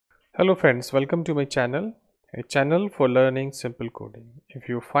Hello friends, welcome to my channel, a channel for learning simple coding. If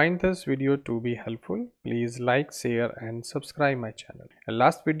you find this video to be helpful, please like, share and subscribe my channel. In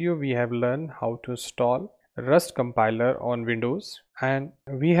last video we have learned how to install Rust compiler on Windows, and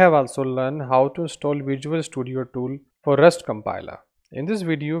we have also learned how to install Visual Studio tool for Rust compiler. In this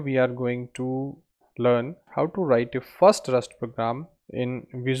video we are going to learn how to write a first Rust program in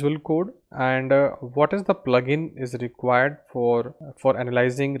Visual Code and what is the plugin is required for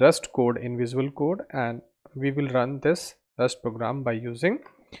analyzing Rust code in Visual Code, and we will run this Rust program by using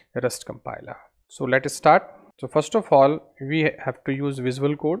Rust compiler. So let us start. So first of all we have to use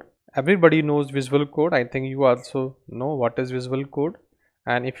Visual Code. Everybody knows Visual Code. I think you also know what is Visual Code,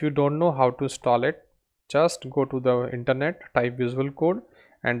 and if you don't know how to install it, just go to the internet, type Visual Code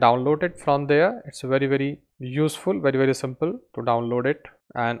and download it from there. It's very useful, very simple to download it.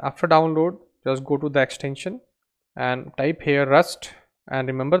 And after download, just go to the extension and type here Rust, and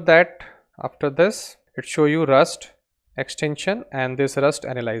remember that after this it show you Rust extension and this Rust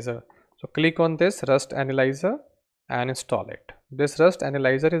analyzer. So click on this Rust analyzer and install it. This Rust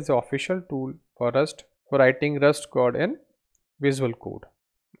analyzer is the official tool for Rust for writing Rust code in Visual Code.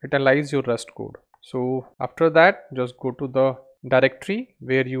 It analyzes your Rust code. So after that, just go to the directory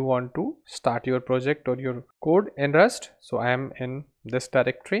where you want to start your project or your code in Rust. So I am in this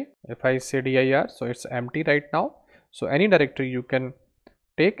directory. If I say dir, so it's empty right now. So any directory you can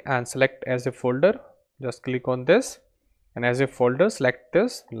take and select as a folder. Just click on this and as a folder select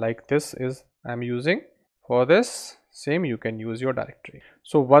this, like this is I am using. For this same you can use your directory.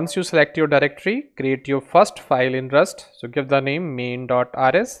 So once you select your directory, create your first file in Rust. So give the name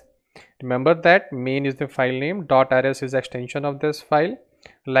main.rs. Remember that main is the file name, .rs is extension of this file,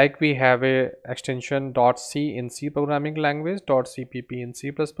 like we have a extension .c in C programming language, .cpp in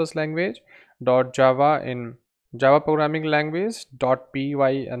C++ language, .java in Java programming language,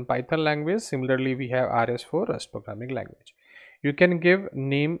 .py in Python language. Similarly we have rs for Rust programming language. You can give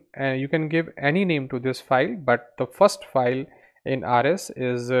name and you can give any name to this file, but the first file in rs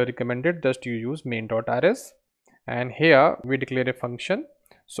is recommended just you use main.rs, and here we declare a function.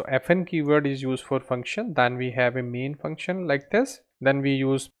 So fn keyword is used for function, then we have a main function like this, then we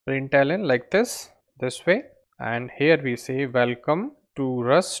use println like this way, and here we say welcome to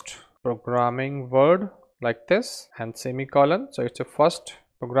Rust programming world like this and semicolon. So it's a first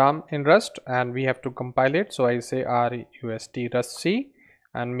program in Rust and we have to compile it. So I say rustc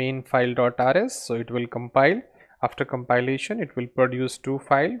and main file.rs. So it will compile. After compilation it will produce two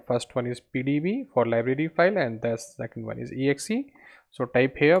files. First one is pdb for library file and the second one is exe. So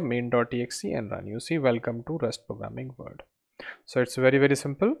type here main.exe and run. You see welcome to Rust programming world. So it's very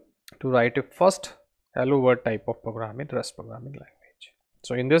simple to write a first hello world type of program in Rust programming language.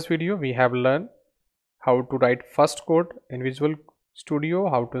 So in this video we have learned how to write first code in Visual Studio,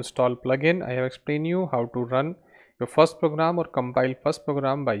 how to install plugin. I have explained you how to run your first program or compile first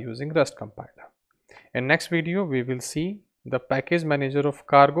program by using Rust compiler. In next video we will see the package manager of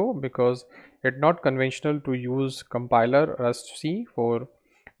Cargo, because it's not conventional to use compiler rustc for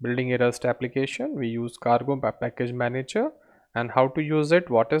building a Rust application. We use Cargo by package manager, and how to use it,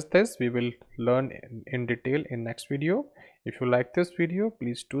 what is this, we will learn in detail in next video. If you like this video,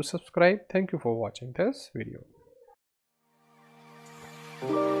 please do subscribe. Thank you for watching this video.